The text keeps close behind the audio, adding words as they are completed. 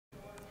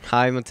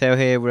Hi, Mateo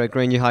here. We're at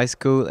Granger High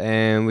School,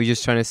 and we're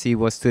just trying to see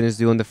what students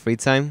do on the free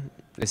time.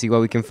 Let's see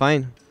what we can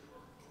find.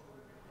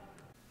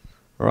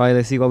 All right,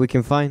 let's see what we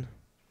can find.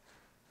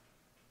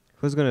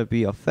 Who's gonna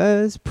be our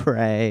first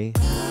prey?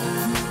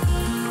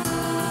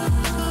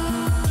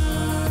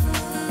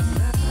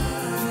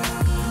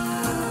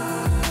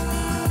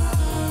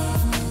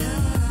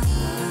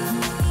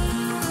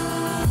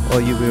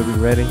 Oh, you will be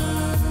ready.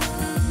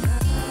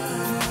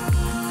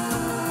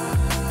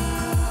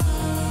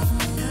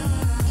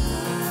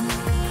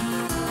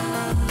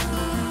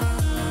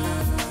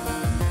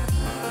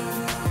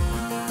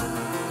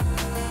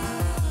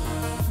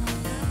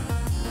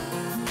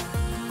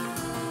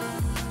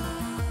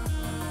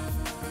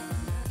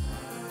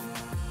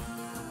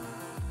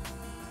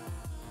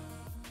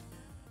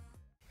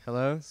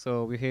 Hello,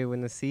 so we're here with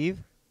Nasib.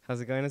 How's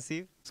it going,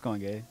 Nasib? It's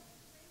going good.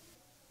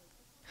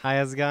 Hi,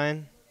 how's it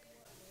going?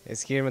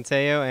 It's here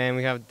Mateo, and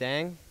we have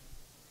Dang.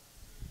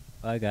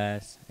 Hi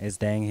guys, it's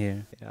Dang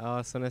here.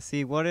 Yeah, so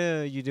Nasib, what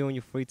do you do in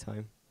your free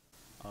time?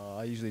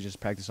 I usually just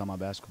practice on my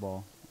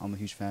basketball. I'm a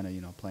huge fan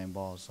of, playing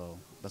ball, so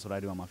that's what I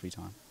do on my free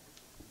time.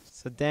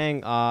 So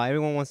Dang,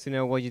 everyone wants to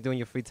know what you do in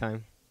your free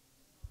time.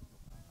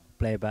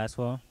 Play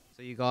basketball.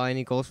 So you got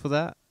any goals for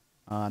that?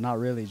 Not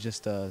really,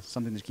 just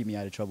something to keep me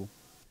out of trouble.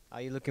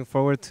 Are you looking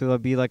forward to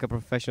be like a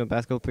professional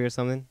basketball player or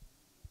something?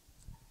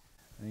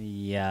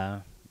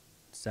 Yeah,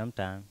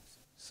 sometimes.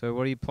 So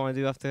what do you plan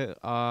to do after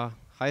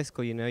high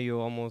school? You know,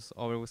 you're almost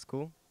over with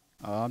school.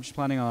 I'm just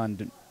planning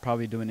on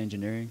probably doing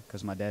engineering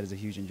because my dad is a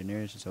huge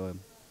engineer, so I'll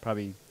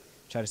probably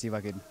try to see if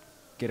I could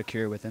get a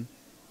career with him.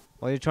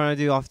 What are you trying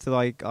to do after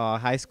like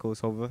high school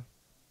is over?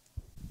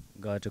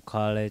 Go to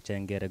college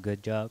and get a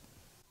good job.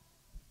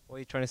 What are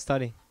you trying to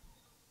study?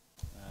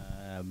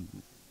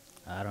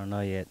 I don't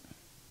know yet.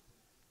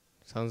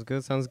 Sounds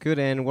good, sounds good.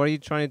 And what are you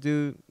trying to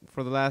do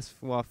for the last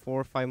 4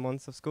 or 5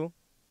 months of school?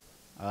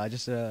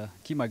 Just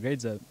keep my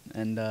grades up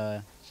and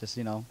just,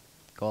 go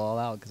all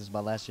out because it's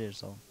my last year,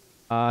 so.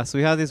 So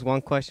we have this one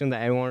question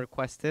that everyone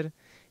requested.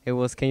 It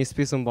was, can you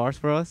spit some bars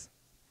for us?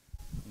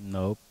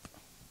 Nope.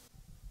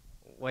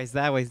 Why is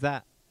that? Why is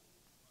that?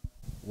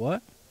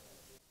 What?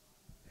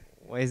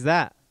 Why is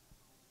that?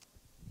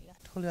 I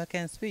told you I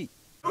can't speak.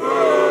 So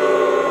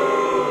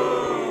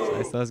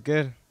that's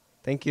good.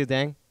 Thank you,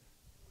 Dang.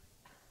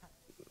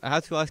 I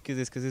have to ask you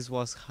this because this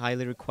was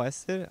highly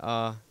requested.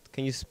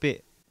 Can you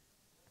spit?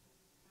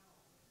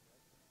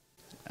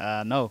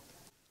 No.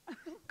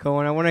 Come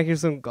on, I want to hear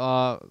some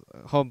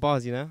hot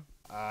bars, you know?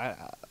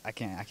 I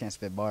can't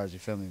spit bars, you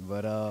feel me?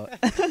 But I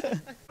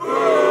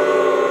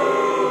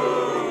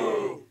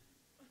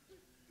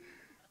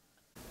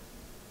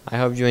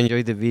hope you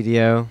enjoyed the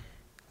video.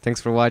 Thanks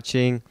for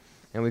watching.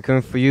 And we're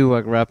coming for you,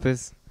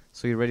 rappers.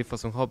 So you're ready for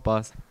some hot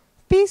bars.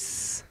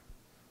 Peace.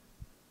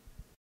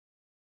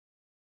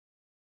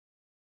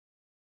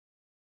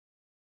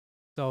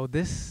 So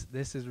this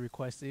is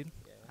requested.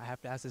 I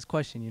have to ask this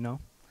question,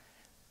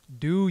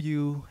 Do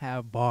you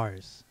have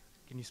bars?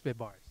 Can you spit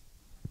bars?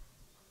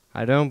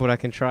 I don't, but I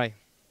can try.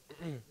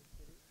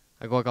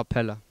 I go a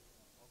cappella.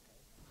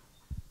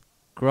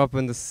 Grew up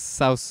in the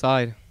south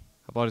side.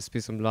 About to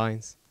spit some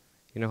lines.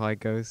 You know how it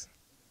goes.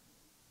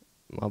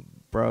 My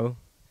bro.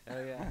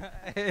 Hell yeah.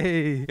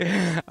 Hey.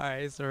 All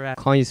right, it's a wrap.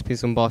 Can't you spit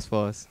some bars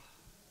for us?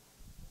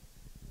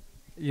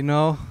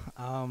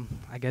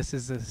 I guess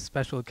it's a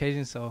special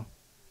occasion, so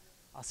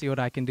I'll see what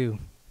I can do.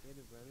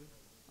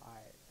 All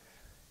right.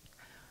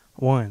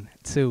 1,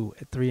 2,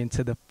 3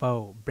 into the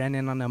 4.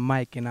 Brandon on the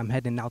mic, and I'm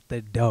heading out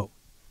the door.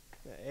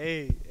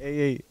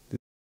 Hey.